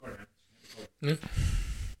Mm.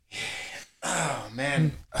 Oh,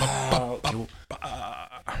 man.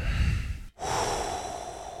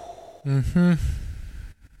 Mm-hmm.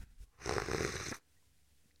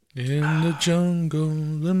 In the jungle,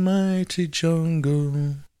 the mighty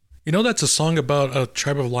jungle. You know that's a song about a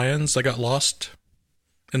tribe of lions that got lost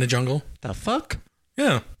in the jungle? The fuck?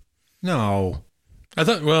 Yeah. No. I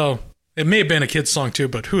thought, well, it may have been a kid's song too,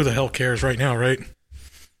 but who the hell cares right now, right?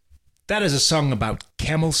 That is a song about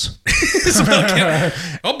camels. It's about camels.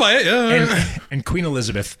 I'll buy it, yeah. And Queen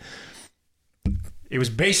Elizabeth. It was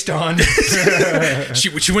based on... She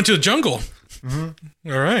went to the jungle.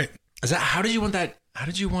 Mm-hmm. All right. Is that, how did you want that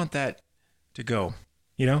to go?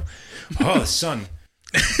 You know? Oh, the sun.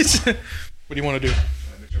 What do you want to do?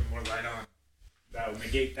 Turn more light on. That would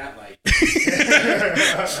negate that light.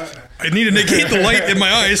 I need to negate the light in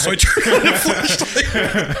my eyes, so I turn on the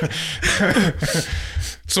flashlight.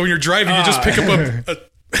 So when you're driving, you just pick up a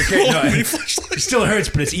mini flashlight. It still hurts,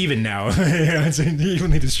 but it's even now. It's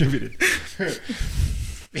evenly distributed.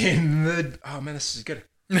 Oh man, this is good.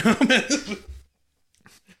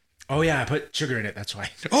 Oh yeah, I put sugar in it. That's why.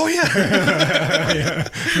 Oh yeah.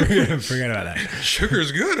 Forget about that.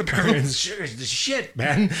 Sugar's good, apparently. Sugar's the shit,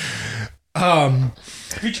 man. Have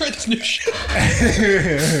you tried this new shit?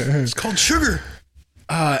 It's called sugar.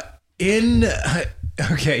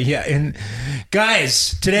 Okay, yeah.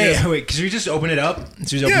 Guys, today, wait, can we just open it up? Let's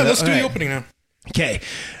do the opening now. Okay.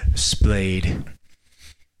 Splayed.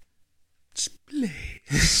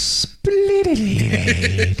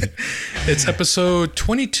 It's episode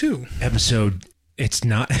 22. It's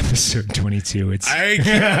not episode 22.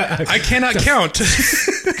 I cannot count.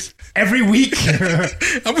 Every week.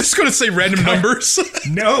 I'm just going to say random numbers.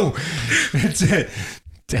 No. It's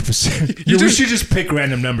episode. We should just pick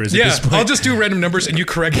random numbers at this point. I'll just do random numbers and you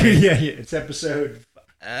correct me. Yeah. It's episode...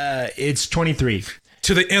 it's 23.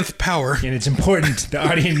 To the nth power. And it's important the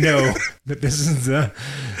audience know that this is the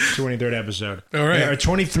 23rd episode. All right. There are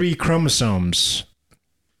 23 chromosomes.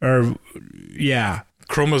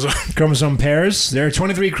 Chromosome pairs. There are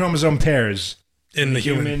 23 chromosome pairs. In the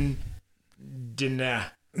human DNA.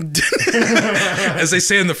 As they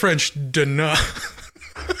say in the French, DNA.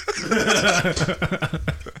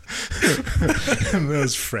 That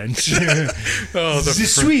was French. Oh, Je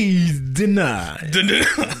suis DNA.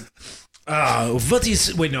 What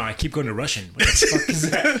is... Wait, no, I keep going to Russian. What the fuck is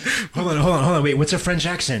that? Hold on. Wait, what's a French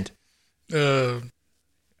accent?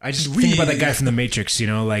 I just think about that guy from The Matrix, you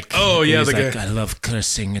know, like... Oh, yeah, the like, guy. I love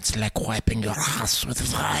cursing. It's like wiping your ass with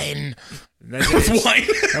wine. With wine?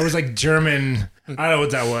 That was like German. I don't know what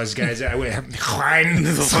that was, guys. Wine,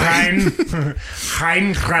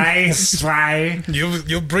 Kreis.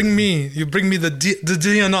 You bring me the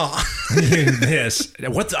DNA. Yes.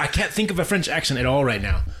 I can't think of a French accent at all right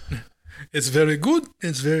now. It's very good.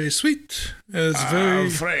 It's very sweet. It's very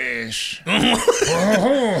fresh. The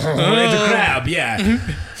crab, yeah.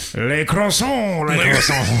 Mm-hmm. Les croissants. Les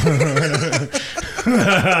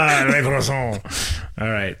croissants. All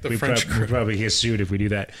right. We'll probably get sued if we do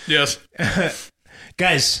that. Yes.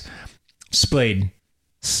 Guys, Splayed.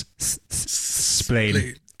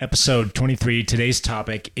 Episode 23. Today's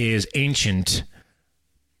topic is ancient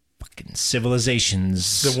fucking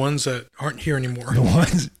civilizations. The ones that aren't here anymore. The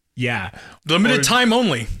ones... Yeah. Limited time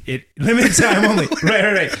only. Limited time only.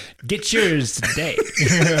 Right. Get yours today.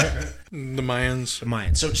 The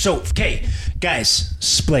Mayans. So, okay, guys,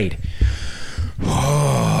 Splayed.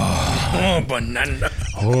 Oh, banana.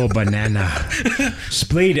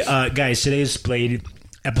 Splayed, guys, today is Splayed,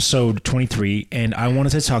 episode 23, and I wanted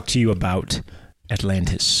to talk to you about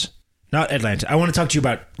Atlantis. Not Atlantis. I want to talk to you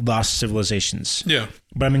about lost civilizations. Yeah.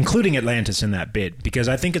 But I'm including Atlantis in that bit because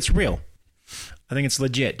I think it's real. I think it's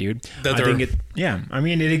legit, dude.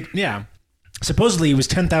 Supposedly it was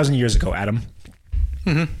 10,000 years ago, Adam.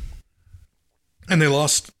 Mm-hmm. And they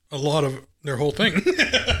lost a lot of their whole thing.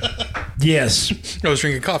 Yes. I was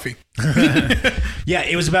drinking coffee. Yeah,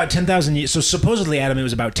 it was about 10,000 years. So supposedly, Adam, it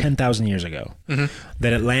was about 10,000 years ago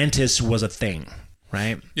that Atlantis was a thing,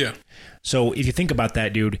 right? Yeah. So if you think about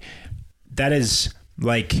that, dude, that is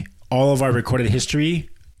like all of our recorded history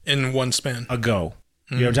in one span ago.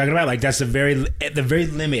 You know what I'm talking about? Like that's the very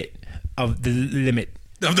limit of the limit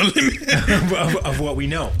of what we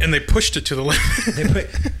know. And they pushed it to the limit.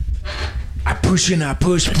 I push and I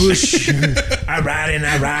push. I ride and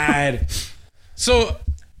I ride. So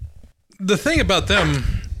the thing about them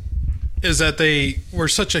is that they were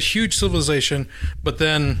such a huge civilization, but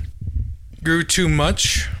then grew too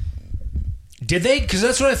much. Did they? Because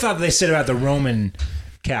that's what I thought they said about the Roman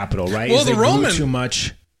capital, right? Well, the Roman grew too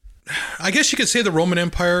much. I guess you could say the Roman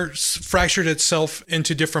Empire fractured itself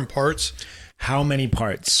into different parts. How many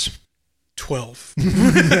parts? 12.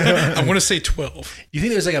 I want to say 12. You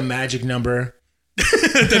think there's like a magic number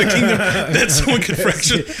That a kingdom that someone could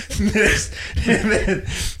fracture.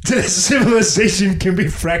 that a civilization can be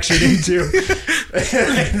fractured into?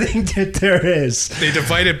 I think that there is. They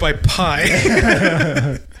divide it by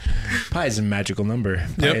pi. Pi is a magical number.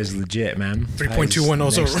 Pi is legit, man. 3.21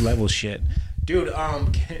 also. Next level shit. Dude,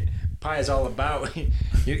 pi is all about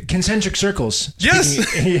concentric circles. Yes!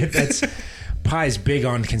 That's pi is big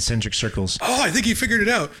on concentric circles. Oh, I think he figured it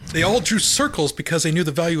out. They all drew circles because they knew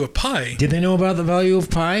the value of pi. Did they know about the value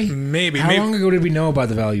of pi? Maybe. How long ago did we know about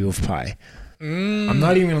the value of pi? I'm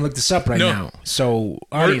not even going to look this up right now. So,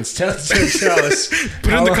 audience, tell us. Put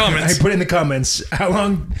it in the comments. I put it in the comments. How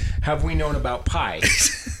long have we known about pi?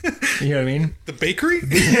 You know what I mean? The bakery?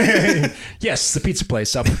 Yes, the pizza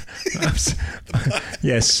place up.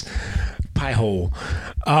 Yes, pie hole.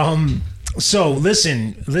 So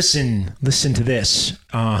listen to this.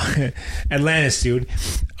 Atlantis, dude.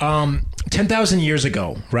 10,000 years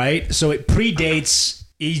ago, right? So it predates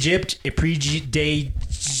Egypt. It predates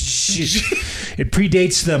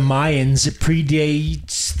the Mayans. It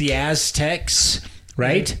predates the Aztecs,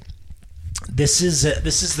 right? This is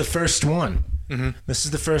the first one. Mm-hmm. This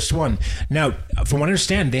is the first one. Now, from what I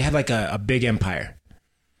understand, they had like a big empire.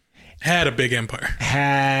 Had a big empire.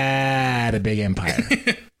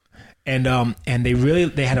 And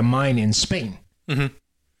they had a mine in Spain. Mm-hmm.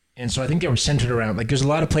 And so I think they were centered around, like, there's a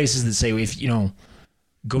lot of places that say, if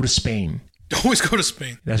go to Spain. Always go to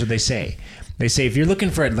Spain. That's what they say. They say, if you're looking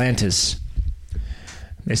for Atlantis,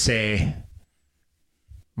 they say,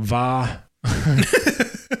 va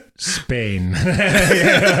Spain.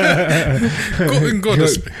 Go to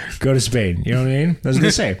Spain. Go to Spain. You know what I mean? That's what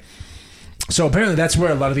they say. So apparently that's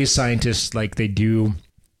where a lot of these scientists, like, they do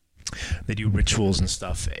rituals and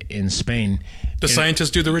stuff in Spain. The scientists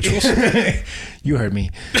do the rituals? You heard me.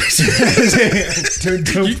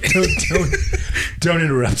 Don't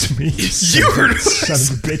interrupt me. You heard me. Son of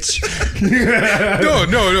a bitch.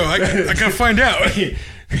 No. I gotta find out.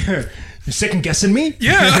 You're second guessing me?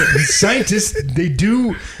 Yeah. Scientists, they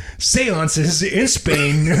do seances in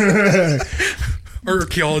Spain.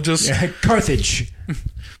 Archaeologists. Carthage.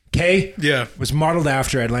 Okay? Yeah. Was modeled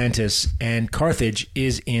after Atlantis, and Carthage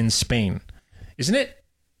is in Spain. Isn't it?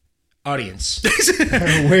 Audience.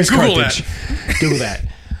 Where's Google Carthage? That. Google that.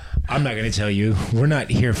 I'm not going to tell you. We're not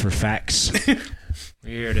here for facts. We're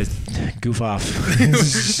here to goof off.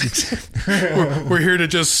 we're here to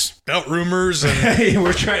just spout rumors. And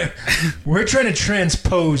we're trying to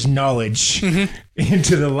transpose knowledge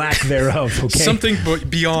into the lack thereof. Okay, something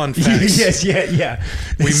beyond facts. Yes, yeah.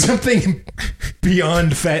 Something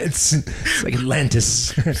beyond facts. It's like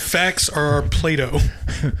Atlantis. Facts are our Play-Doh,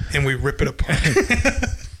 and we rip it apart.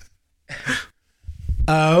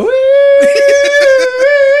 And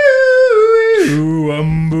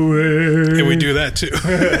we do that too.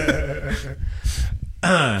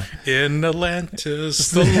 In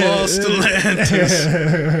Atlantis, the lost Atlantis,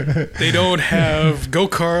 they don't have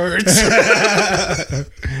go-karts.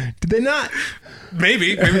 Did they not?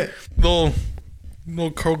 Maybe little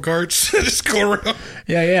go-karts just go around.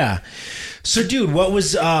 Yeah. So, dude, there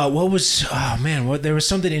was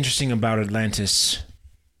something interesting about Atlantis.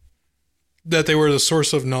 That they were the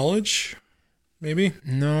source of knowledge, maybe?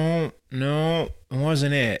 No, it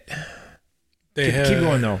wasn't it. Keep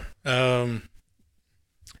going, though. I'll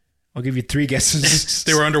give you 3 guesses.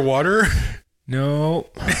 They were underwater? No.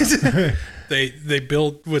 They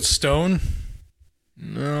built with stone?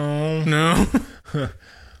 No.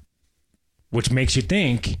 Which makes you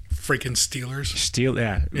think... Freaking Steelers.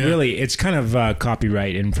 Yeah. Really, it's kind of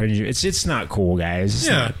copyright infringement. It's not cool, guys.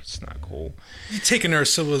 It's not cool. You taking our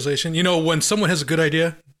civilization. When someone has a good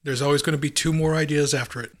idea, there's always going to be 2 more ideas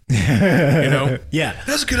after it. Yeah.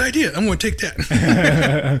 That's a good idea. I'm going to take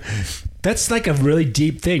that. That's like a really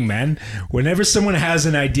deep thing, man. Whenever someone has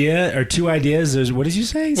an idea or 2 ideas, what did you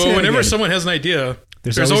say? Well, whenever someone has an idea...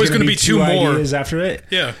 There's always going to be 2 more ideas after it.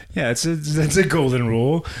 Yeah, that's a golden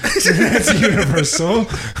rule. That's universal.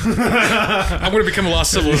 I'm going to become a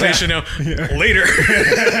lost civilization now. Later.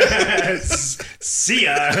 See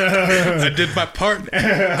ya. I did my part.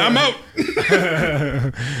 I'm out.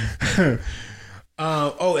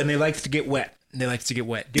 And they like to get wet.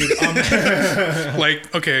 Dude.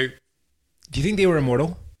 Okay. Do you think they were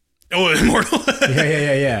immortal? Oh, immortal?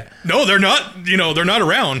 Yeah. No, they're not. They're not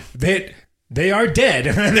around. They are dead.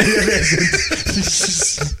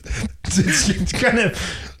 It's kind of,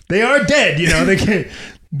 they are dead,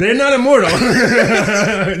 they're not immortal.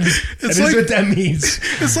 That's what that means.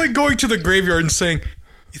 It's like going to the graveyard and saying,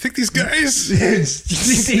 you think these guys... you think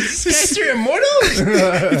these guys are immortal?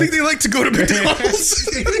 You think they like to go to McDonald's?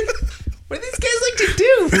 What are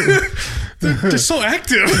They're so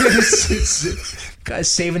active.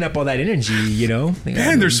 Guys saving up all that energy, you know.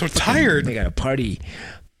 Man, they're so tired. They got to party.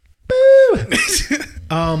 Boo!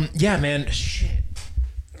 Yeah, man. Shit.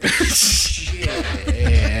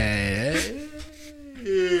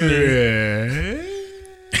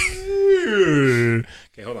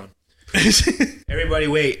 Okay, hold on. Everybody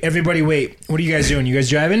wait. What are you guys doing? You guys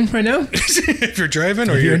driving right now? If you're driving,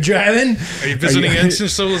 or you're driving? Are you visiting ancient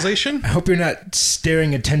civilization? I hope you're not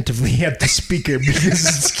staring attentively at the speaker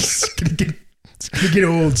because it's gonna get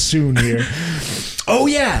old soon here. Oh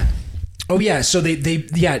yeah. So they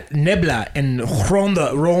Nebla and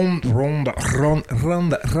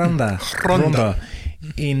Ronda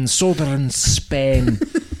in southern Spain.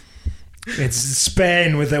 It's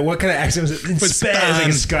Spain with a, what kind of accent was it? In Spain, it's like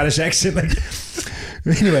a Scottish accent. Like,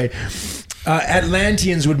 anyway,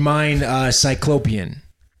 Atlanteans would mine Cyclopean.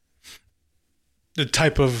 The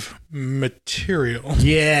type of material.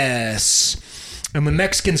 Yes. And the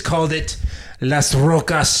Mexicans called it Las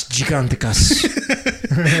Rocas Giganticas.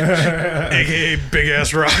 AKA big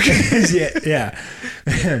ass rock. Yeah.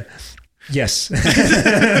 Yes.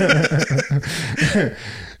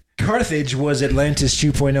 Carthage was Atlantis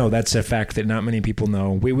 2.0. That's a fact that not many people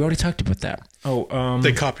know. We already talked about that.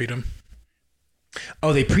 They copied them.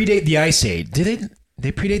 Oh, they predate the Ice Age. Did they?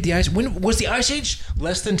 They predate the Ice. When was the Ice Age?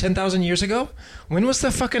 Less than 10,000 years ago? When was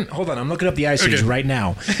the fucking? Hold on, I'm looking up the Ice Age right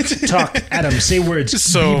now. Talk, Adam. Say words.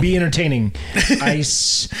 So be entertaining.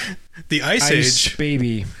 Ice. The Ice Age,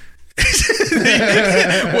 baby.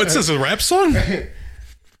 What's this? A rap song?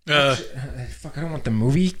 Fuck! I don't want the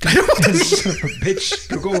movie. I don't want bitch.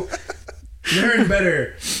 Google. Learn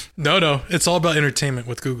better. No. It's all about entertainment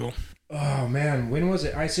with Google. Oh man, when was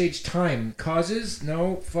it? Ice Age time. Causes?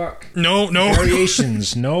 No. Fuck. No.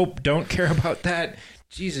 Variations? Nope. Don't care about that.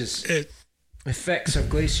 Jesus. Effects of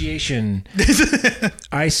glaciation.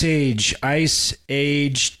 Ice Age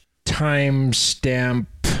timestamp.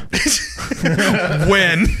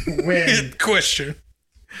 When? Question.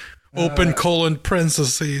 Open colon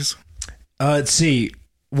parentheses. Let's see.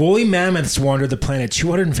 Woolly mammoths wandered the planet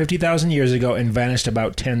 250,000 years ago and vanished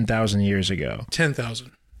about 10,000 years ago.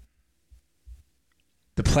 10,000.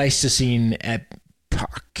 The Pleistocene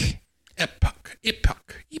epoch.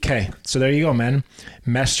 Okay, so there you go, man.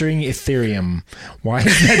 Mastering Ethereum. Why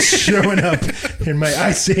is that showing up in my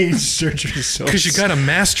Ice Age search results? Because you got to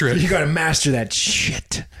master it. You got to master that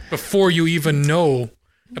shit. Before you even know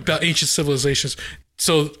about ancient civilizations.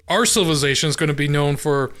 So our civilization is going to be known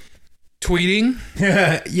for tweeting.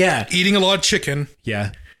 Yeah. Eating a lot of chicken.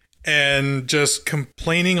 Yeah. And just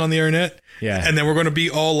complaining on the internet. Yeah. And then we're going to be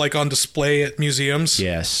all like on display at museums.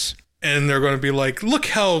 Yes. And they're going to be like, look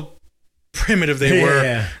how primitive they were.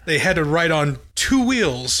 Yeah. They had to ride on 2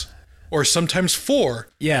 wheels, or sometimes 4.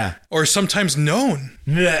 Yeah. Or sometimes none.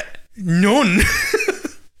 None.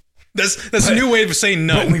 That's a new way of saying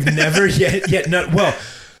none. But we've never yet not well.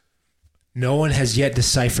 No one has yet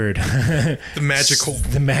deciphered the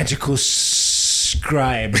magical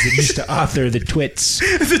scribe that used to author the twits.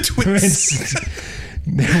 The twits.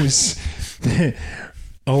 There was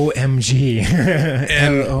OMG,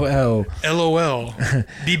 LOL,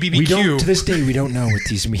 BBBQ. To this day, we don't know what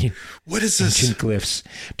these mean. What is this? Ancient glyphs.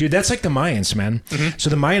 Dude, that's like the Mayans, man. Mm-hmm. So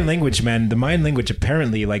the Mayan language,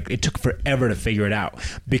 apparently, like, it took forever to figure it out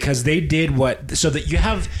because they did so that you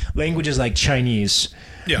have languages like Chinese,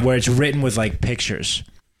 where it's written with like pictures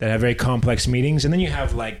that have very complex meanings, and then you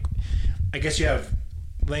have like, I guess you have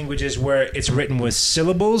languages where it's written with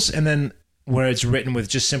syllables, and then where it's written with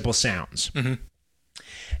just simple sounds. Mm-hmm.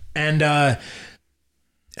 And the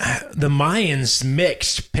Mayans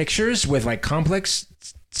mixed pictures with like complex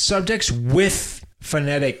subjects with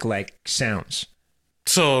phonetic like sounds.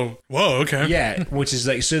 So, whoa, okay. Yeah, which is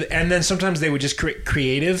like, so, and then sometimes they would just create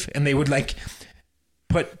creative and they would like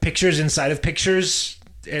put pictures inside of pictures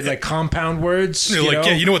and like compound words. You're like,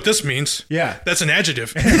 yeah, you know what this means? Yeah. That's an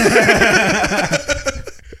adjective.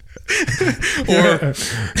 Or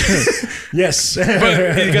yes,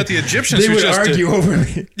 but you got the Egyptians. They who would just argue over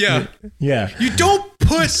me. Yeah. You don't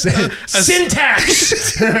put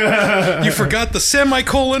syntax. You forgot the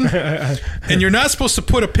semicolon, and you're not supposed to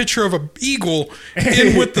put a picture of an eagle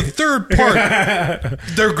in with the third part.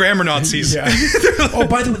 They're grammar Nazis. Yeah. Oh,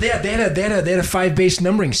 by the way, they had a 5-base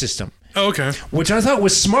numbering system. Oh, okay. Which I thought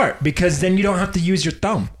was smart because then you don't have to use your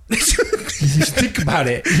thumb. Just think about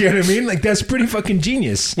it. You know what I mean? Like, that's pretty fucking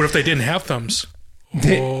genius. What if they didn't have thumbs?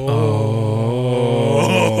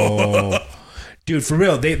 Dude, for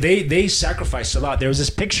real, they sacrificed a lot. There was this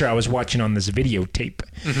picture I was watching on this videotape,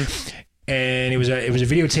 and it was a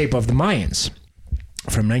videotape of the Mayans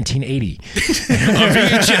from 1980. On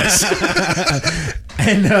VHS.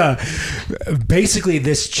 And basically,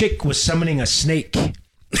 this chick was summoning a snake.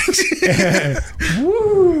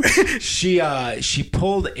 Woo! She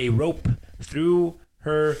pulled a rope through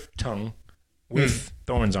her tongue with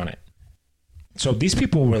thorns on it. So these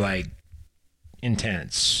people were like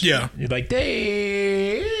intense. Yeah. Like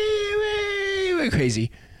they were crazy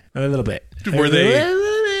a little bit. Were they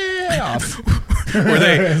off? Were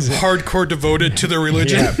they hardcore devoted to their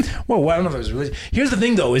religion? Yeah. Well, I don't know if it was religion. Here's the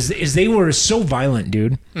thing, though, is they were so violent,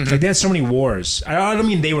 dude. Like, they had so many wars. I don't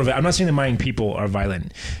mean they were. I'm not saying the Mayan people are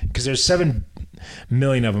violent, because there's 7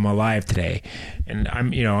 million of them alive today, and I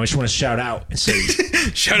just want to shout out and say,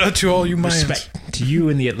 shout out to all you Mayans. Respect to you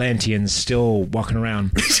and the Atlanteans still walking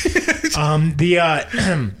around.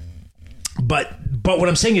 But what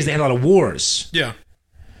I'm saying is they had a lot of wars. Yeah.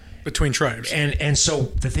 Between tribes. And so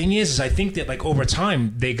the thing is I think that like over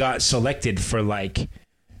time they got selected for like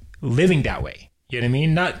living that way. You know what I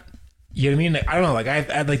mean? Not, you know what I mean? Like, I don't know. Like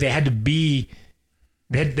I like they had to be,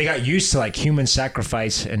 they got used to like human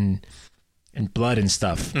sacrifice and blood and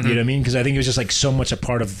stuff. You know what I mean? Because I think it was just like so much a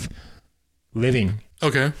part of living.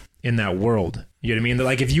 Okay. In that world. You know what I mean?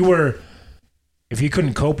 Like if you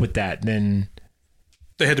couldn't cope with that, then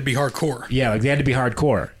they had to be hardcore. Yeah, like they had to be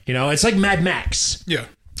hardcore. You know, it's like Mad Max. Yeah.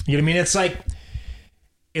 You know what I mean? It's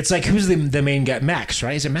like who's the main guy? Max,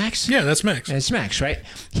 right? Is it Max? Yeah, that's Max. And it's Max, right?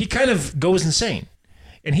 He kind of goes insane.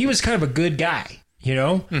 And he was kind of a good guy, you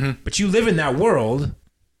know? Mm-hmm. But you live in that world,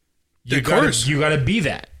 you gotta be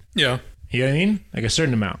that. Yeah. You know what I mean? Like a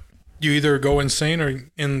certain amount. You either go insane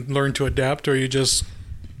and learn to adapt, or you just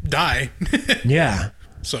die. Yeah.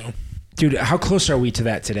 So, dude, how close are we to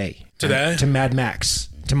that today? To that? To Mad Max.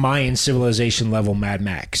 To Mayan civilization level Mad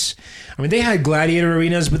Max. I mean, they had gladiator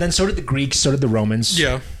arenas, but then so did the Greeks, so did the Romans.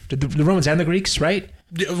 Yeah. Did the Romans and the Greeks, right?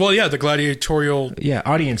 Yeah, well, yeah, the gladiatorial. Yeah,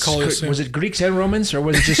 audience. Was it Greeks and Romans, or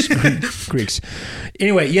was it just Greeks?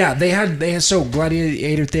 Anyway, yeah, they had so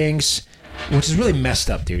gladiator things, which is really messed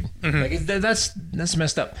up, dude. Mm-hmm. Like that's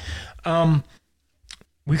messed up.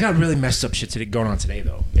 We got really messed up shit going on today,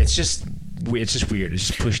 though. It's just weird. It's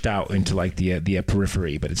just pushed out into like the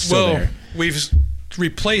periphery, but it's still there. We've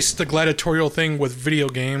replaced the gladiatorial thing with video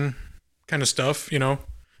game kind of stuff, you know,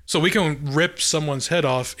 so we can rip someone's head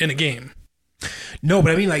off in a game. No,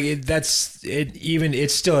 but I mean, like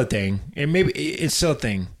it's still a thing, and maybe it's still a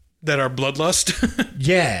thing that are bloodlust.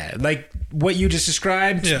 Yeah, like what you just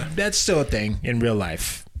described. Yeah, that's still a thing in real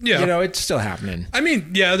life. Yeah, you know, it's still happening. I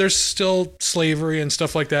mean, yeah, there's still slavery and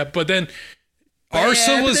stuff like that, but then our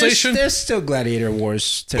civilization, there's still gladiator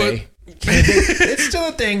wars today. It's still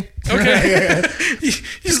a thing. Okay.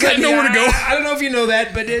 He's got nowhere to go. I don't know if you know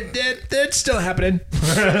that, but it's still happening.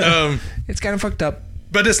 It's kind of fucked up.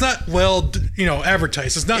 But it's not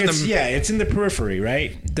advertised. It's not. It's in the periphery,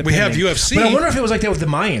 right? We have UFC. But I wonder if it was like that with the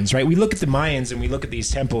Mayans, right? We look at the Mayans and we look at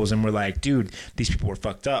these temples and we're like, dude, these people were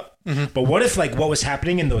fucked up. Mm-hmm. But what if like what was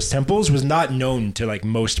happening in those temples was not known to like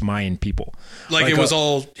most Mayan people? Like it was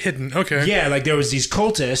all hidden. Okay. Yeah, like there was these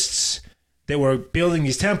cultists that were building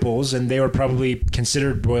these temples, and they were probably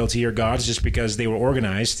considered royalty or gods just because they were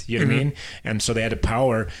organized, you know what I mean? And so they had the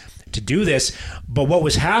power to do this. But what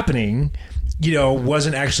was happening,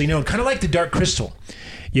 wasn't actually known. Kind of like the Dark Crystal,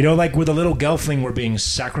 like where the little gelfling were being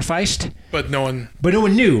sacrificed. But no one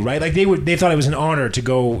knew, right? Like they thought it was an honor to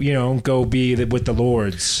go be with the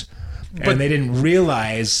lords. And they didn't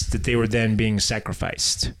realize that they were then being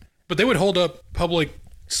sacrificed. But they would hold up public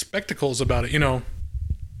spectacles about it,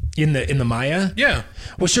 In the Maya? Yeah.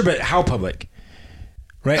 Well, sure, but how public?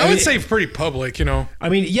 Right? I would say pretty public, I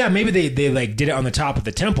mean, yeah, maybe they like did it on the top of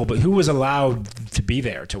the temple, but who was allowed to be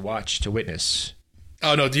there to watch, to witness?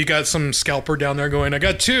 Oh no, do you got some scalper down there going, I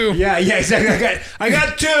got 2? Yeah, exactly. I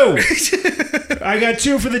got 2. I got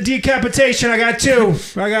 2 for the decapitation. I got 2.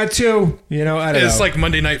 I don't know. It's like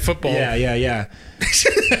Monday Night Football. Yeah.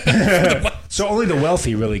 So only the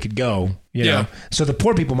wealthy really could go, know. So the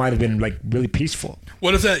poor people might have been like really peaceful.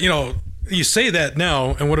 What if that, you say that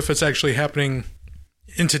now, and what if it's actually happening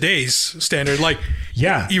in today's standard? Like,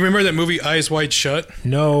 yeah. You remember that movie Eyes Wide Shut?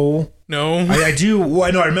 No. I do. Well,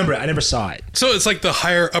 I remember it. I never saw it. So it's like the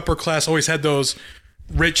higher upper class always had those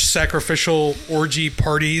rich sacrificial orgy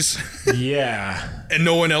parties. Yeah. And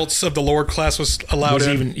no one else of the lower class was allowed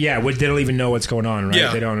in. They don't even know what's going on, right?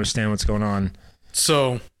 Yeah. They don't understand what's going on.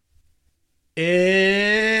 So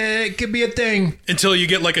it could be a thing. Until you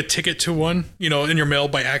get like a ticket to one, in your mail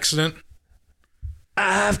by accident.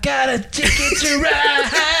 I've got a ticket to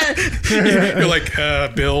ride. You're like,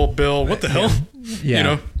 Bill, what the hell?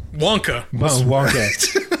 Yeah. Wonka.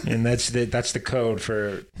 Wonka. And that's the code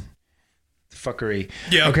for fuckery.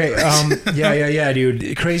 Yeah. Okay. Yeah,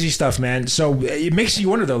 dude. Crazy stuff, man. So it makes you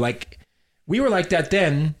wonder though, like, We were like that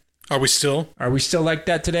then. Are we still? Are we still like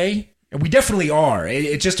that today? We definitely are.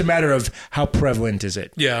 It's just a matter of how prevalent is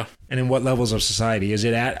it. Yeah. And in what levels of society. Is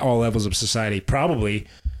it at all levels of society? Probably.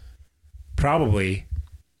 I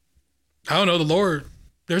don't know.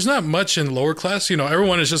 There's not much in the lower class. You know,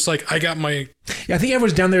 everyone is just like, I got my... Yeah, I think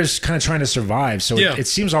everyone's down there is kind of trying to survive. So it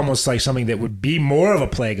seems almost like something that would be more of a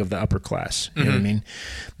plague of the upper class. You know what I mean?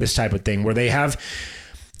 This type of thing where they have...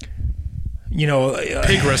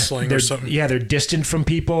 pig wrestling or something. Yeah, they're distant from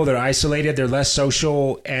people. They're isolated. They're less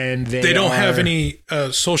social, and they don't have any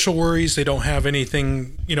social worries. They don't have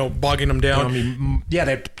anything, bogging them down. They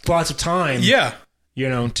have lots of time. Yeah,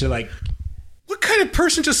 to like. What kind of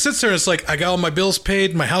person just sits there and it's like, I got all my bills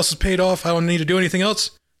paid, my house is paid off, I don't need to do anything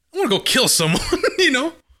else. I want to go kill someone.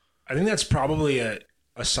 I think that's probably a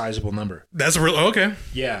sizable number. That's a real okay.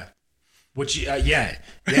 Yeah. Which yeah.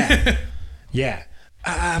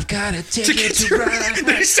 I've got a ticket to ride.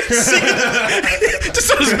 Just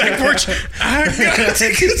on his back porch. I've got a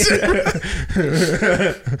ticket to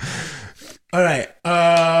ride. All right.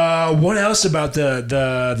 What else about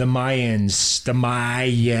the Mayans? The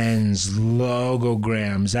Mayans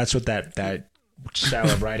logograms. That's what that style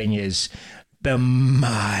of writing is. The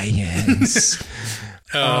Mayans.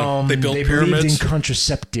 They built they pyramids. Believed in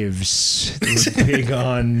contraceptives. They were big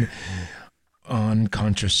on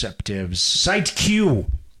contraceptives. Site Q.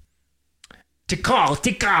 Tickle.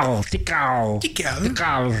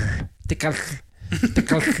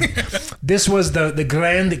 This was the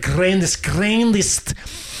grandest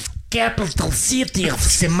capital city of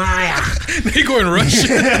Semaya. They go in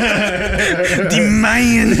Russian. The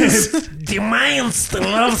Mayans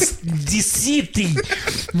loves the city.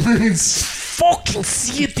 It's fucking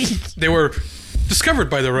city. They were discovered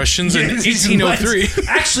by the Russians in 1803.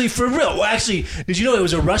 Actually, for real. Well, actually, did you know it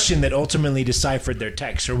was a Russian that ultimately deciphered their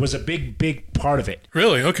text, or was a big part of it?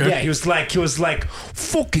 Really? Okay. Yeah, he was like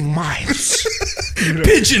fucking Mayans.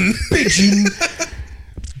 Pigeon.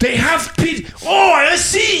 They have pigeon. Oh, I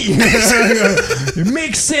see. It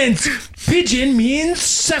makes sense. Pigeon means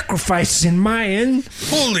sacrifice in Mayan.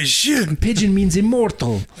 Holy shit. Pigeon means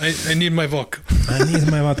immortal. I need my vodka. I need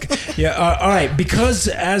my vodka. Yeah, all right. Because,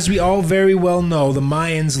 as we all very well know, the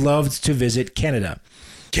Mayans loved to visit Canada.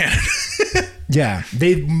 Yeah.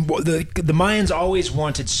 The Mayans always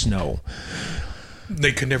wanted snow.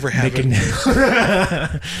 They could never have it.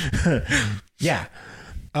 Yeah.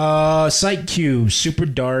 Site Q, super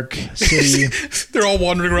dark city. They're all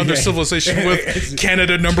wandering around their civilization with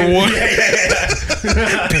Canada number one.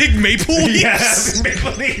 Big maple leaves. Yeah,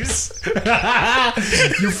 maple leaves.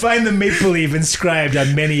 You find the maple leaf inscribed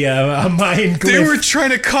on many a Mayan glyph. They were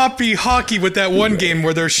trying to copy hockey with that one game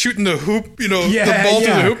where they're shooting the hoop, the ball to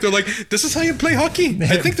the hoop. They're like, this is how you play hockey?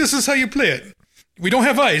 I think this is how you play it. We don't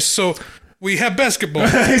have ice, so we have basketball.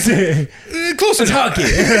 Close enough. Hockey.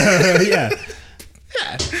 Yeah.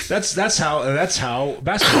 Yeah, that's how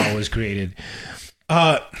basketball was created.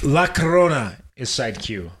 La Corona is site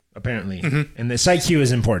Q, apparently, and the site Q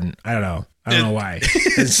is important. I don't know why.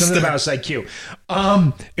 There's something about site Q.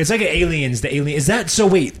 It's like aliens. The alien is that. So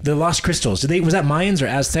wait, the Lost Crystals. Was that Mayans or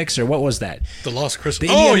Aztecs or what was that? The Lost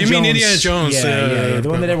Crystals. Oh, you mean Indiana Jones? Yeah, the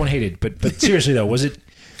one that everyone hated. But seriously though, was it?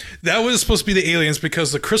 That was supposed to be the aliens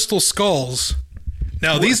because the crystal skulls.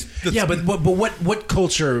 Now but what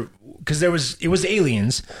culture? Because it was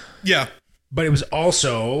aliens. Yeah. But it was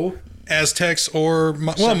also Aztecs or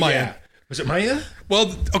Maya. Yeah. Was it Maya?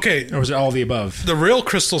 Well, okay. Or was it all of the above? The real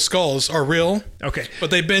crystal skulls are real. Okay. But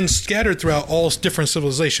they've been scattered throughout all different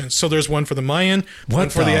civilizations. So there's one for the Mayan, one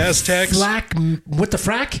for the Aztecs. What the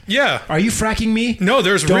frack? Yeah. Are you fracking me? No,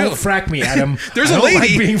 don't frack me, Adam. There's I a don't lady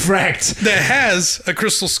like being fracked that has a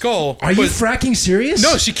crystal skull. Are you fracking serious?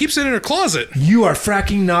 No, she keeps it in her closet. You are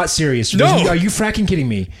fracking not serious. No. Are you fracking kidding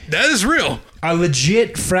me? That is real. A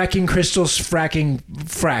legit fracking crystals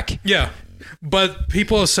frack. Yeah. But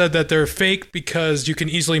people have said that they're fake because you can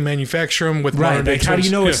easily manufacture them with modern day tools. How do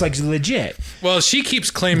you know it's like legit? Well, she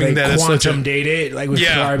keeps claiming that it's legit. Quantum date it, like with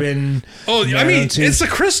carbon. Oh, I mean, it's a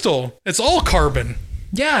crystal. It's all carbon.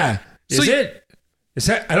 Yeah. Is that?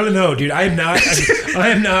 I don't know, dude. I am not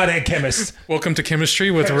a chemist. Welcome to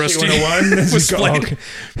Chemistry with Rusty. 101.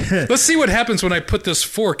 Let's see what happens when I put this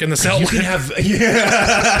fork in this outlet. You can have.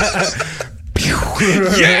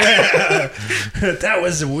 That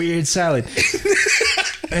was a weird salad.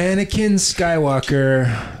 Anakin Skywalker.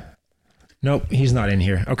 Nope, he's not in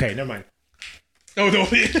here. Okay, never mind. Oh no,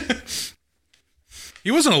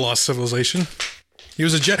 he wasn't a lost civilization. He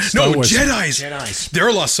was a Jedi. No, Jedis. They're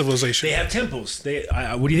a lost civilization. They have temples.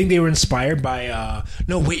 What do you think they were inspired by?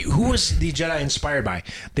 No, wait. Who was the Jedi inspired by?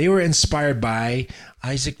 They were inspired by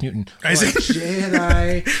Isaac Newton. Isaac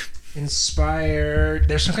Jedi. Inspired.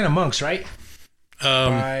 There's some kind of monks, right?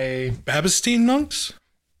 By Babistine monks?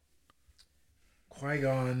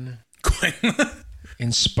 Qui-Gon.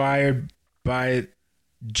 Inspired by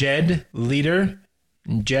Jed, leader.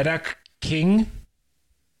 Jeddak King.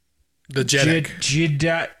 The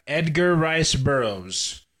Jeddak. Edgar Rice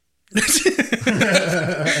Burroughs.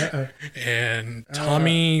 And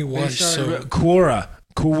Tommy Wiseau.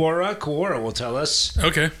 Quora will tell us.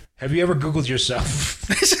 Okay. Have you ever Googled yourself?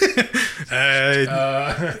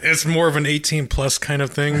 It's more of an 18 plus kind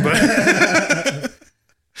of thing, but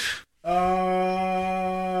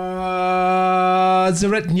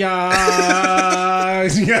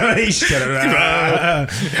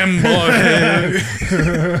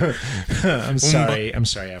I'm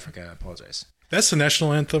sorry, Africa. I apologize. That's the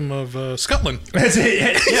national anthem of Scotland. That's it.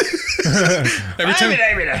 Yeah. Every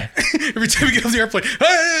time we get off the airplane.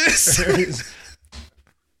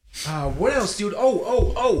 What else, dude?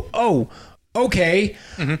 Oh. Okay.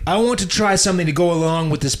 Mm-hmm. I want to try something to go along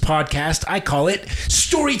with this podcast. I call it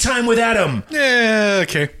Story Time with Adam. Yeah,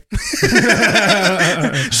 okay.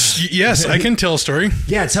 Yes, I can tell a story.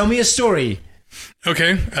 Yeah, tell me a story.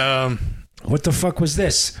 Okay. What the fuck was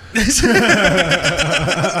this?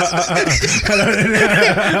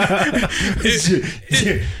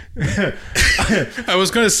 I was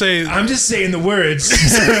going to say... I'm just saying the words.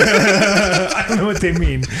 I don't know what they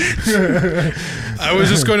mean. I was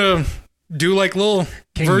just going to do like little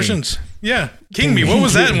King versions. Me. Yeah. King Me. What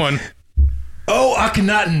was that one? Oh,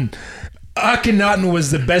 Akhenaten. Akhenaten was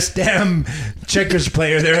the best damn checkers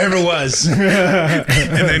player there ever was. And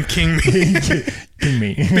then King Me. King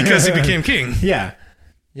Me. Because he became king. Yeah.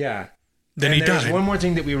 Then he died. There's one more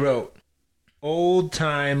thing that we wrote. Old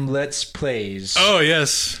time Let's Plays. Oh,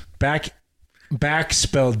 yes. Back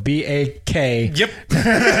spelled B-A-K. Yep.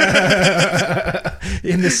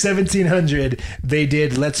 In the 1700, they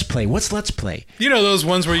did Let's Play. What's Let's Play? You know those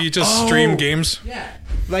ones where you just stream games? Yeah.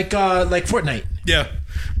 Like Fortnite. Yeah.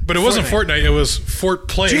 But it wasn't Fortnite, it was Fort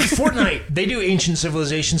Play. Dude, Fortnite, they do ancient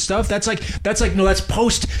civilization stuff. That's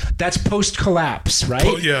post collapse,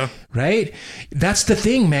 right? Yeah. Right? That's the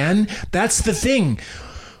thing, man. That's the thing.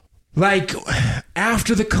 Like,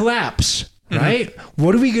 after the collapse, right? Mm-hmm.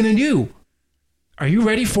 What are we going to do? Are you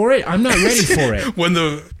ready for it? I'm not ready for it. When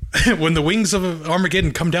the wings of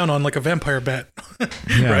Armageddon come down on like a vampire bat,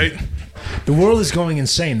 right? The world is going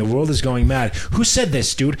insane. The world is going mad. Who said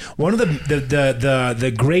this, dude? One of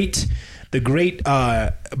the great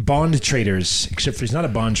bond traders. Except for he's not a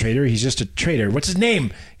bond trader. He's just a trader. What's his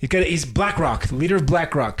name? He's BlackRock, the leader of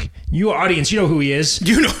BlackRock. You audience, you know who he is.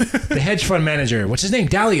 You know the hedge fund manager. What's his name?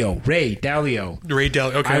 Ray Dalio.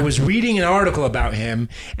 Okay. I was reading an article about him,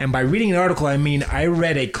 and by reading an article, I mean I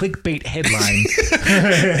read a clickbait headline.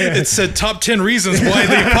 It said top 10 reasons why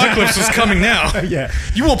the apocalypse is coming now. Yeah.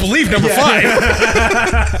 You won't believe number 5.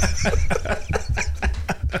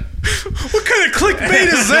 What kind of clickbait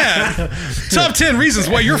is that? Top 10 reasons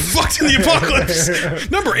why you're fucked in the apocalypse.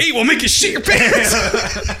 Number 8 will make you shit your pants.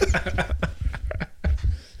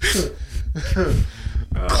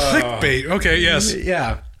 Clickbait. Okay, yes.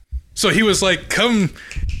 Yeah. So he was like, come,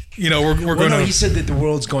 we're going to... No, he said that the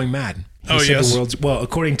world's going mad. Yes.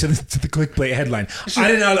 According to the clickbait headline. I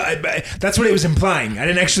didn't know. That's what it was implying. I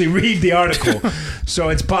didn't actually read the article. So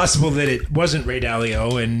it's possible that it wasn't Ray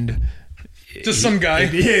Dalio and... Just some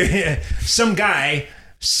guy. Some guy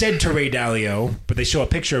said to Ray Dalio, but they show a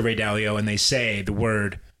picture of Ray Dalio and they say the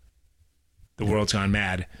world's gone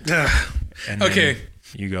mad. And okay.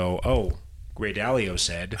 You go, oh, Ray Dalio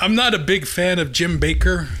said. I'm not a big fan of Jim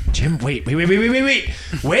Baker.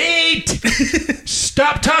 Wait.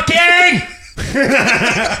 Stop talking!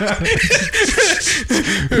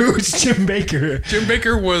 Who's Jim Baker? Jim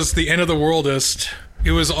Baker was the end of the worldist.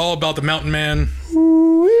 It was all about the mountain man. Wait.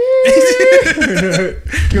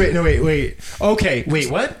 Okay, wait,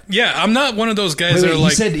 what? Yeah, I'm not one of those guys that are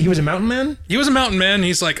like... He said he was a mountain man? He was a mountain man.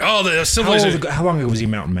 He's like, the civilization... How long ago was he a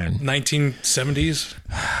mountain man? 1970s.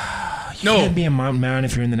 You can't be a mountain man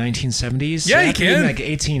if you're in the 1970s. Yeah, you can. Like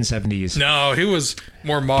 1870s. No, he was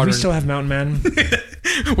more modern. Do we still have mountain man?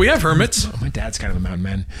 We have hermits. My dad's kind of a mountain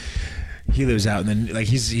man. He lives out, and then like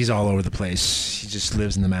he's all over the place. He just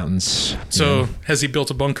lives in the mountains. So, has he built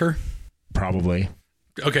a bunker? Probably.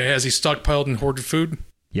 Okay, has he stockpiled and hoarded food?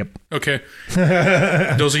 Yep. Okay.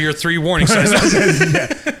 Those are your 3 warning signs.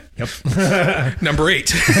 Yep. Number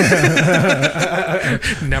 8.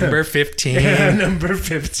 Number 15. Yeah, number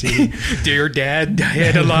 15. Dear Dad, I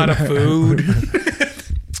had a lot of food.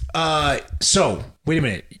 So, wait a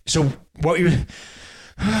minute. So, what you...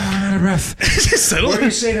 I'm out of breath. What are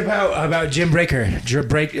you saying about Jim Baker? Jim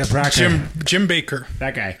Baker. Jim Baker.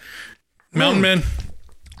 That guy. Mountain Man.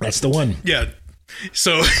 That's the one. Yeah.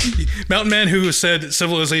 So, Mountain Man who said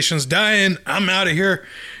civilization's dying, I'm out of here.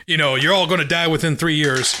 You know, you're all going to die within 3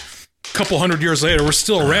 years. A couple hundred years later, we're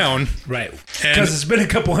still around. Right. Because it's been a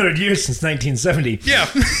couple hundred years since 1970. Yeah.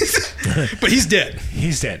 But he's dead.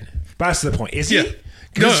 He's dead. But that's the point. Is he? Yeah.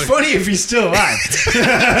 Because it's funny if he's still alive.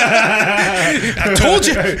 I told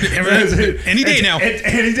you. Any day now.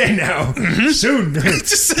 Any day now. Mm-hmm. Soon.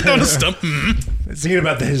 Just sit on a stump. Mm-hmm. Thinking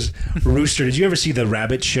about this rooster. Did you ever see the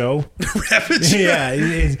Rabbit Show? The Rabbit Show?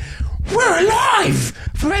 Yeah. We're alive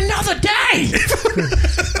for another day.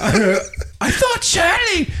 I thought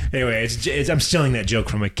Charlie. Anyway, I'm stealing that joke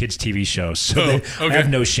from a kids' TV show, so okay. I have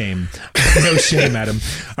no shame. No shame, Adam.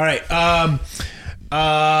 All right.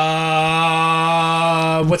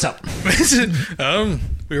 What's up?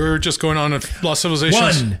 We were just going on a Lost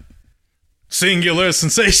Civilizations. One. Singular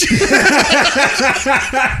sensation.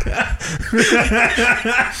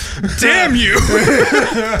 Damn you.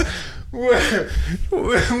 What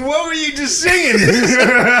were you just singing?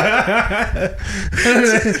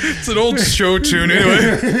 It's an old show tune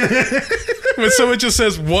anyway. When someone just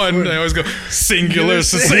says one, I always go, singular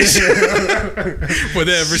sensation. With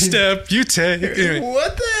every step you take. Anyway.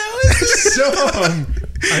 What the hell is this song?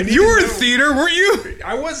 You were in theater, weren't you?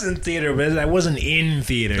 I was in theater, but I wasn't in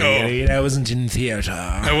theater. Oh. I wasn't in theater.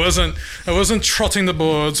 I wasn't trotting the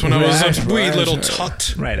boards when I was a wee little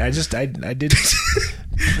tot. Right. I did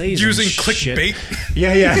using clickbait.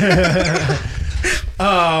 Yeah.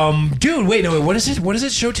 Dude, wait, what is it? What is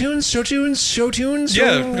it? Show tunes?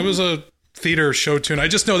 Yeah, it was a theater show tune. I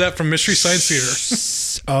just know that from Mystery Science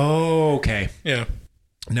Theater. Oh, okay. Yeah.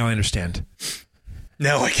 Now I understand.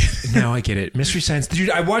 Now I get it. Mystery Science. Dude,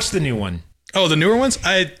 I watched the new one. Oh, the newer ones?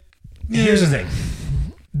 Here's the thing.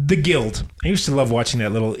 The Guild. I used to love watching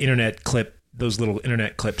that little internet clip, those little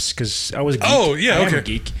internet clips, because I was a geek. Oh, yeah, I am a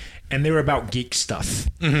geek. And they were about geek stuff.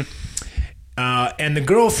 Mm-hmm. And the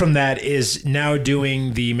girl from that is now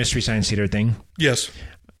doing the Mystery Science Theater thing. Yes.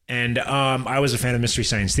 And I was a fan of Mystery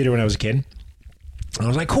Science Theater when I was a kid. And I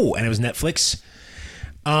was like, cool. And it was Netflix.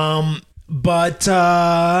 But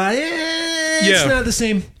it's not the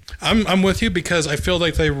same. I'm with you because I feel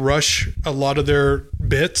like they rush a lot of their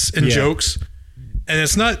bits and jokes. And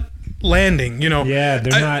it's not landing, you know. Yeah,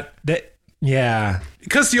 they're not... Yeah.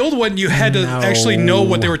 Because the old one, you had to actually know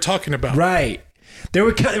what they were talking about. Right. There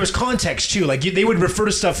was context, too. Like, they would refer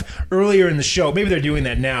to stuff earlier in the show. Maybe they're doing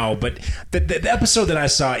that now. But the episode that I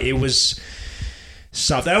saw, it was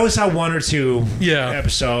soft. I only saw one or two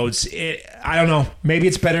episodes. I don't know. Maybe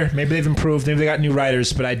it's better. Maybe they've improved. Maybe they got new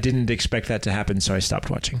writers. But I didn't expect that to happen, so I stopped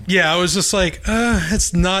watching. Yeah, I was just like,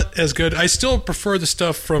 it's not as good. I still prefer the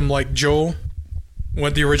stuff from, like, Joel.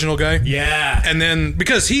 What, the original guy? Yeah. And then,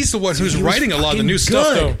 because he's the one who's writing a lot of the new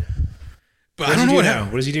stuff, though. But I don't know what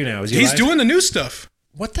happened. What does he do now? He's doing the new stuff.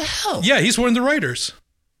 What the hell? Yeah, he's one of the writers.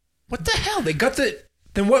 What the hell? They got the...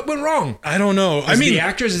 Then what went wrong? I don't know. I mean, the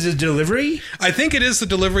actors, is it delivery? I think it is the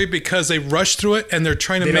delivery because they rush through it and they're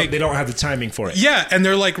trying to make... They don't have the timing for it. Yeah, and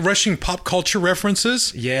they're like rushing pop culture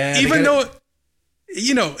references. Yeah. Even though,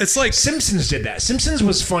 you know, it's like... Simpsons did that. Simpsons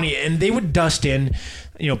was funny, and they would dust in...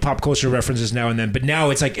 pop culture references now and then, but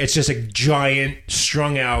now it's just a giant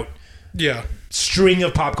strung out string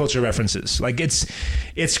of pop culture references. Like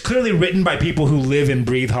it's clearly written by people who live and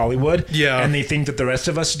breathe Hollywood. Yeah. And they think that the rest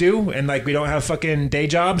of us do, and like we don't have fucking day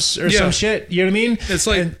jobs or some shit. You know what I mean? It's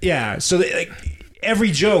like so like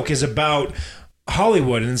every joke is about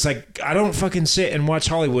Hollywood, and it's like I don't fucking sit and watch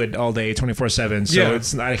Hollywood all day 24/7,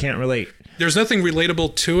 so I can't relate. There's nothing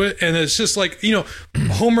relatable to it, and it's just like,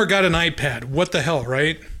 Homer got an iPad. What the hell,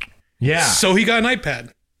 right? Yeah. So he got an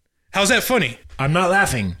iPad. How's that funny? I'm not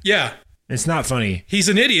laughing. Yeah. It's not funny. He's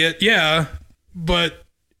an idiot, but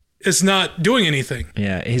it's not doing anything.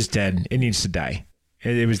 Yeah, he's dead. It needs to die.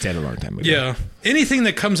 It was dead a long time ago. Yeah. Anything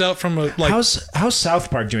that comes out from how's South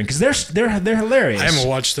Park doing? Because they're hilarious. I haven't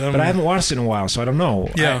watched them. But I haven't watched it in a while, so I don't know.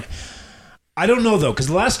 Yeah. I don't know, though, because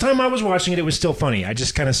the last time I was watching it, it was still funny. I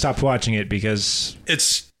just kind of stopped watching it because...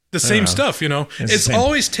 It's the same stuff, It's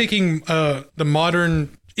always taking the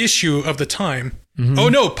modern issue of the time. Mm-hmm. Oh,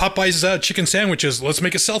 no, Popeye's chicken sandwiches. Let's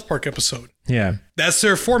make a South Park episode. Yeah. That's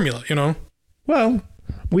their formula, Well,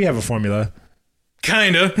 we have a formula.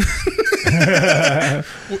 Kinda.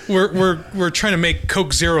 we're trying to make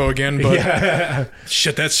Coke Zero again, but that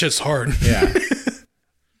shit's hard. Yeah.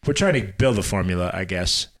 We're trying to build a formula, I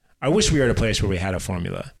guess. I wish we were at a place where we had a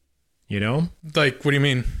formula, Like, what do you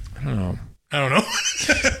mean? I don't know.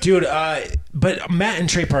 Dude, but Matt and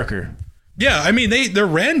Trey Parker. Yeah, I mean, they're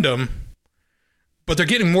random, but they're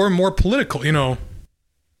getting more and more political,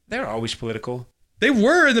 They're always political. They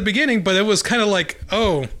were in the beginning, but it was kind of like,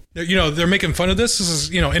 oh, they're making fun of this. This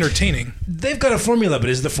is, entertaining. They've got a formula, but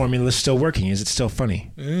is the formula still working? Is it still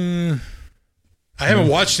funny? I haven't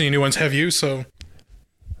watched any new ones. Have you? So,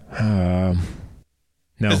 no.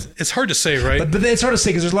 It's hard to say, right? But it's hard to say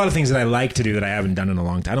because there's a lot of things that I like to do that I haven't done in a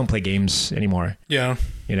long time. I don't play games anymore. Yeah.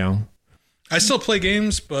 I still play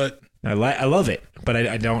games, but I love it, but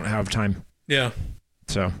I don't have time. Yeah.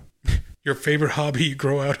 So, your favorite hobby you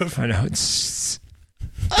grow out of? I know it's.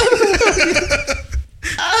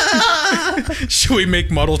 Should we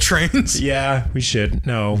make model trains? Yeah, we should.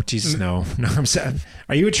 No, Jesus, no. I'm sad.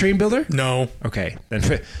 Are you a train builder? No. Okay,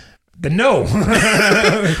 then no.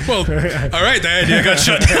 Well, all right, the idea got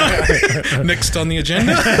shut down. Next on the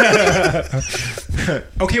agenda.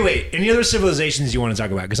 Okay, wait. Any other civilizations you want to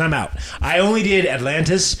talk about? Because I'm out. I only did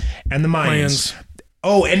Atlantis and the Mayans.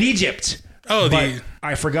 Oh, and Egypt. Oh,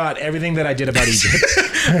 I forgot everything that I did about Egypt.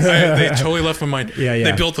 They totally left my mind. Yeah.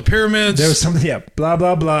 They built the pyramids. There was something, blah,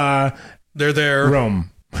 blah, blah. They're there. Rome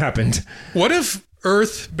happened. What if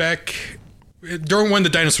Earth back during when the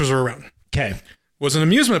dinosaurs were around? Okay. Was an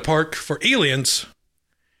amusement park for aliens,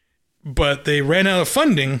 but they ran out of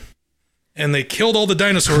funding and they killed all the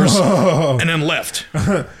dinosaurs and then left.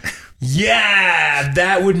 Yeah,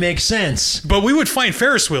 that would make sense. But we would find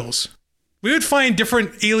Ferris wheels. We would find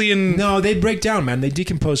different alien... No, they'd break down, man. They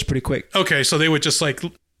decompose pretty quick. Okay, so they would just like...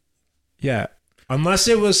 Yeah. Unless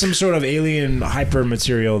it was some sort of alien hyper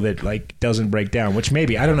material that doesn't break down, which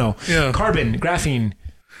maybe, I don't know. Yeah. Carbon, graphene,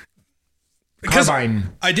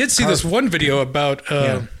 carbine. I did see this one video about...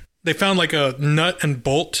 They found like a nut and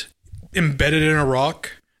bolt embedded in a rock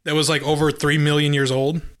that was like over 3 million years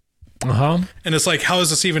old. Uh-huh. And it's like, how is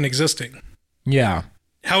this even existing? Yeah.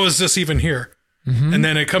 How is this even here? Mm-hmm. And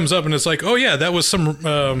then it comes up and it's like, oh yeah, that was some,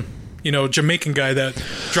 Jamaican guy that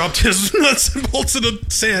dropped his nuts and bolts in the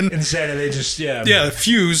sand. And they just,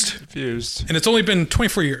 fused. Fused. And it's only been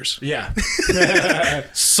 24 years. Yeah.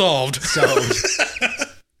 Solved.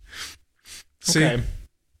 See, okay.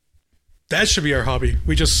 That should be our hobby.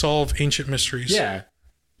 We just solve ancient mysteries. Yeah.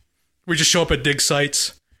 We just show up at dig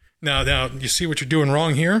sites. Now, you see what you're doing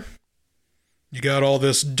wrong here? You got all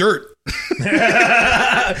this dirt.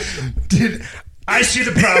 I see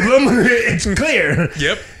the problem. It's clear.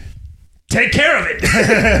 Yep. Take care of it.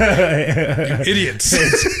 You idiots.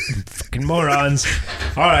 Fucking morons.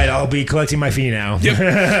 All right, I'll be collecting my fee now. Yep.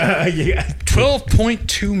 Yeah.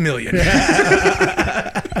 12.2 million.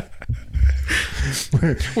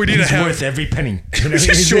 We need to have worth every penny. We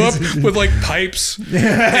just show up with like pipes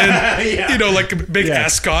and like a big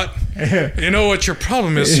ascot. You know what your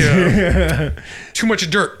problem is? Too much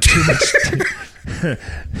dirt.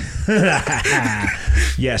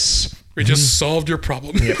 Yes. We just solved your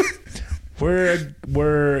problem. Yep.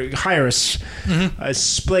 We're Hyrus,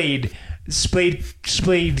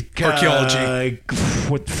 Splayed archaeology.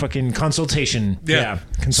 What fucking consultation? Yeah.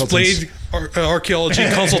 Consultants. Splayed archaeology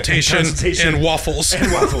consultation and waffles.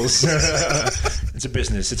 It's a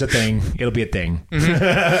business. It's a thing. It'll be a thing.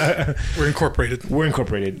 Mm-hmm. We're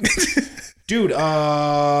incorporated. Dude,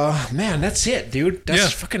 man, that's it, dude.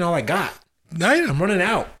 That's fucking all I got. I'm running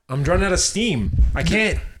out. I'm running out of steam. I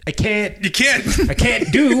can't. You can't. I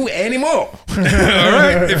can't do anymore. All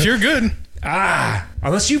right, if you're good.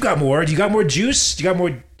 Unless you got more. Do you got more juice? Do you got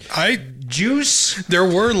more juice? There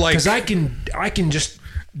were like... Because I can just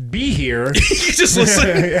be here. You just listen.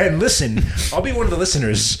 And listen. I'll be one of the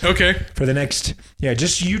listeners. Okay. For the next... Yeah,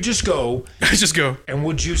 you just go. I just go. And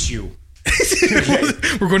we'll juice you. Okay.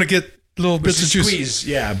 We're going to get little bits of juice. Squeeze,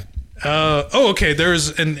 yeah. Okay.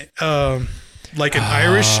 There's an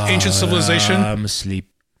Irish ancient civilization. I'm asleep.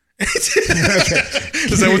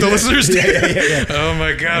 Is that what the listeners do? Yeah. Oh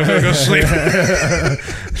my God, we'll go sleep.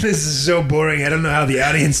 This is so boring. I don't know how the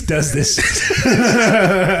audience does this.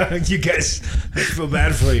 You guys, I feel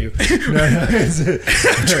bad for you.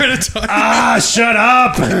 I'm trying to talk. Shut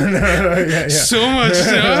up. So much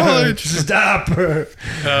knowledge. Stop.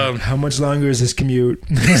 How much longer is this commute?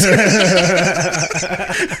 I'm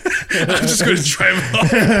just going to drive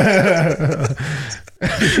off.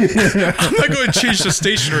 I'm not going to change the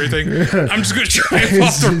station or anything. I'm just going to drive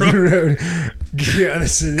off the road. Yeah,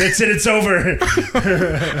 that's it. It's over.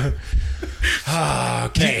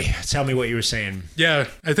 Okay. Tell me what you were saying. Yeah,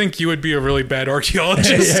 I think you would be a really bad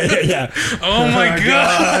archaeologist. Yeah. Oh my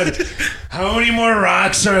God. How many more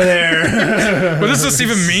rocks are there? What does this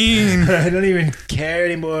even mean? I don't even care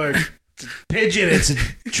anymore. It's a pigeon. It's a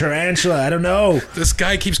tarantula. I don't know. This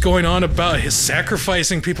guy keeps going on about his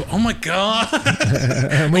sacrificing people. Oh my God.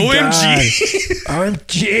 OMG.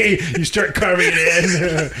 OMG. You start carving it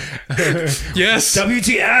in. Yes.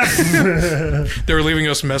 WTF. They were leaving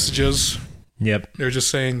us messages. Yep. They're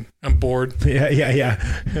just saying, I'm bored. Yeah.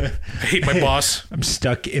 I hate my boss. I'm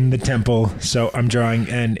stuck in the temple, so I'm drawing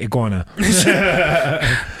an iguana.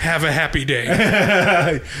 Have a happy day.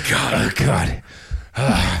 God. Oh, God.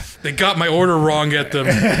 They got my order wrong at the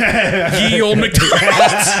ye old McDonald's.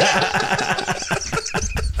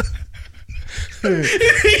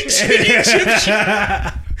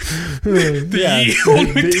 The ye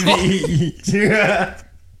old McDonald's.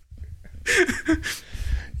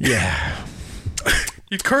 Yeah.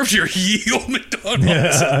 You carved your ye old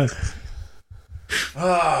McDonald's.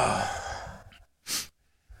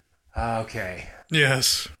 Okay.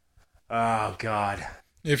 Yes. Oh, God.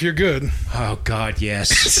 If you're good. Oh, God,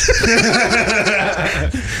 yes.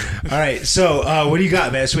 All right, so what do you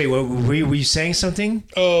got, man? So wait, were you saying something?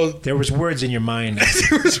 Oh. There was words in your mind.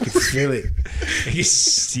 You could feel it. You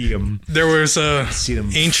see them. There was a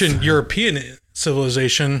ancient European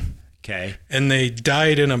civilization. Okay. And they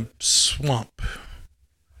died in a swamp.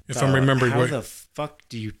 If I'm remembering right. How the fuck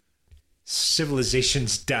do you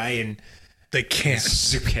civilizations die in... They can't.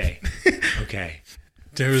 Okay. Okay.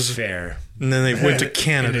 There was fair. And then they went to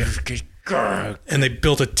Canada. And they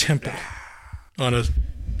built a temple on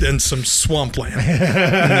some swampland. And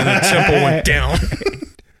then the temple went down.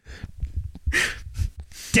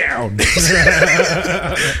 Down.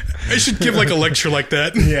 I should give like a lecture like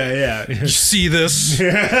that. Yeah. You see this?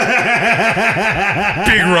 Big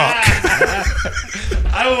rock.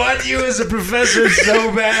 I want you as a professor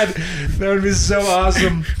so bad. That would be so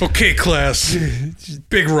awesome. Okay, class.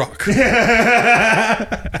 Big rock.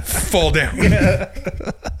 Fall down. You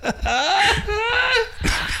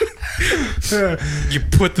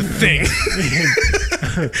put the thing.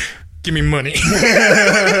 Give me money.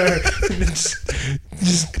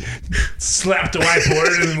 just slap the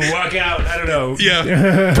whiteboard and then walk out. I don't know.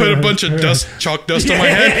 Yeah. Put a bunch of chalk dust on my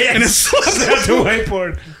head, and then slap the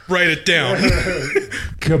whiteboard. Write it down.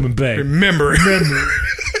 Coming back. Remember.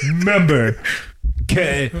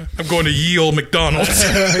 Okay. I'm going to ye old McDonald's.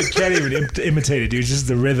 I can't even imitate it, dude. Just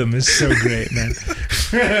the rhythm is so great, man.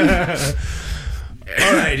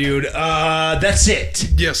 All right, dude. That's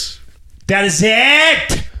it. Yes. That is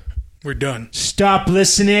it. We're done. Stop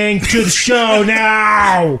listening to the show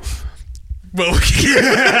now. Well, we're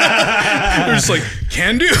just like,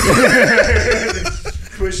 can do.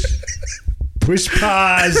 Push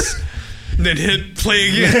pause. And then hit play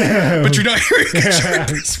again. But you're not hearing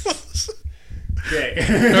it.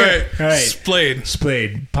 Okay. All right.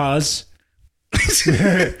 Splayed. Pause.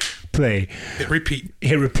 Play. Hit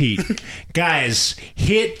repeat. Guys,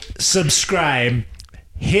 hit subscribe.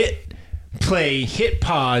 Hit play. Hit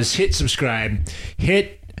pause. Hit subscribe.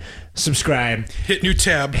 Hit subscribe. Hit new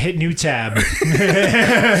tab. And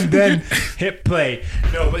then hit play.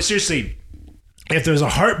 No, but seriously, if there's a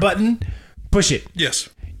heart button, push it. Yes.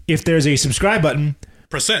 If there's a subscribe button,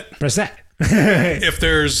 press that. If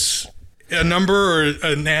there's a number or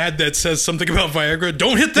an ad that says something about Viagra,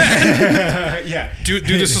 don't hit that. Yeah. Do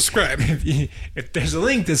the subscribe. If there's a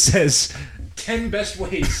link that says 10 best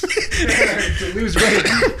ways to lose weight,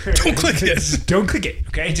 don't click it. Don't click it,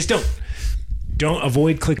 okay? Just don't. Don't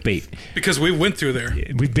avoid clickbait. Because we went through there.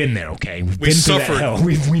 We've been there, okay? We've been suffered. through that hell.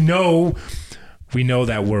 We know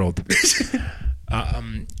that world.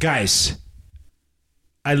 Guys,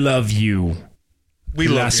 I love you. We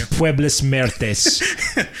love Las you. Pueblas Mertes.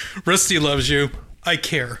 Rusty loves you. I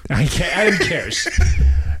care. I cares.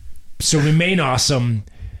 So remain awesome.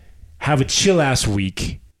 Have a chill ass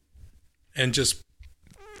week. And just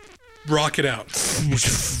rock it out.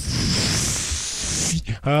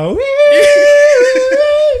 Oh.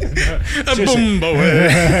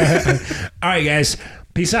 All right, guys.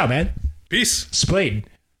 Peace out, man. Peace. Splayed.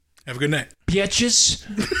 Have a good night. Bitches.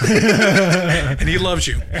 And he loves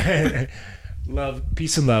you. Love,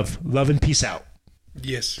 peace and love. Love and peace out.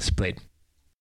 Yes. Splayed.